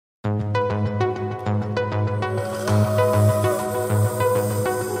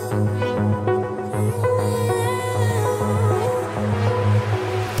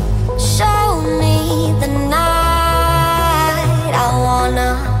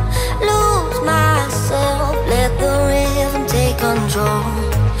control.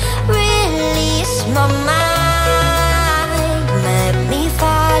 Release my mind, let me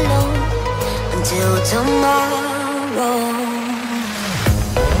follow until tomorrow.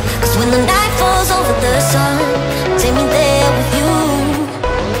 Cause when the night falls over the sun, take me there with you,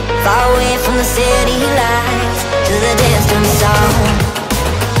 far away from the city lights, to the distant sound.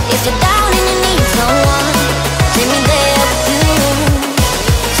 If you're down and you need someone,